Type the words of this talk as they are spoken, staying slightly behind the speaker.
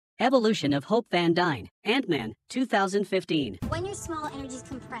Evolution of Hope Van Dyne, Ant-Man, 2015. When your small energies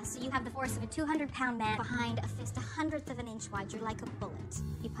compress, so you have the force of a 200-pound man behind a fist 1/100 of an inch wide, you're like a bullet.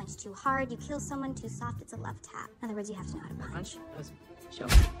 You punch too hard, you kill someone. Too soft, it's a love tap. In other words, you have to know how to punch. Show.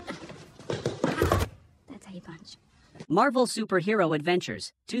 That's how you punch. Marvel Superhero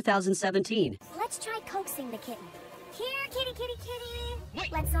Adventures, 2017. Let's try coaxing the kitten. Here, kitty, kitty, kitty. Wait.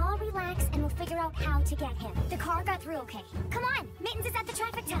 Let's all relax and we'll figure out how to get him. The car got through okay. Come on, Mittens is at the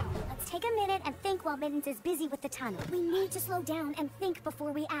traffic tunnel. Let's take a minute and think while Mittens is busy with the tunnel. We need to slow down and think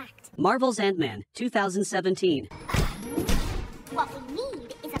before we act. Marvel's Ant-Man, 2017. What we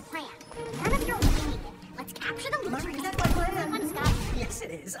need is a plan. None of your opinion. Let's capture the losers. That's my plan. Come on, Scott. Yes,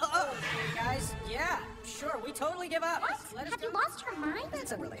 it is. Oh, guys, yeah, sure, we totally give up. What? Let us Have go. you lost your mind?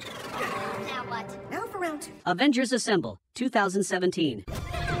 That's unrelated. Now what? Now for round 2. Avengers Assemble, 2017. I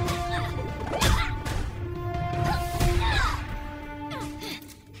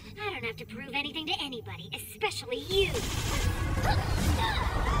don't have to prove anything to anybody, especially you.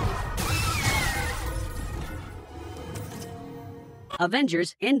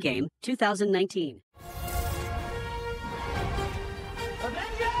 Avengers Endgame, 2019.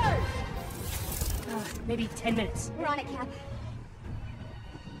 Avengers! Maybe 10 minutes. We're on it, Cap.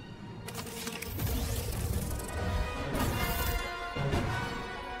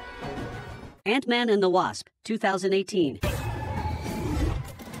 Ant-Man and the Wasp, 2018.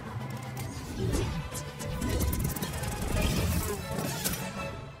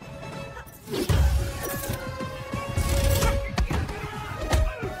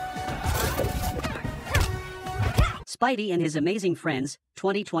 Spidey and His Amazing Friends,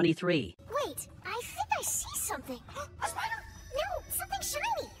 2023. Wait, I think I see something. A spider? No, something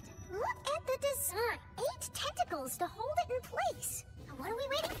shiny. Look at the design. 8 tentacles to hold it in place. What are we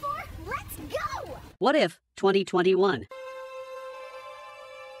waiting for? Let's go! What If, 2021.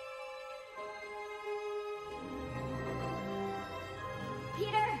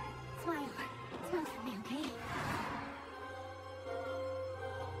 Peter, smile. Smile for me, okay?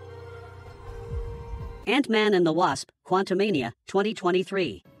 Ant-Man and the Wasp, Quantumania,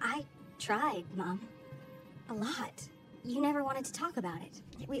 2023. I tried, Mom. A lot. You never wanted to talk about it.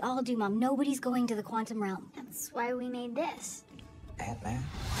 We all do, Mom. Nobody's going to the quantum realm. That's why we made this. Ant-Man?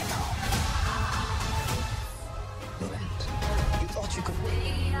 I know.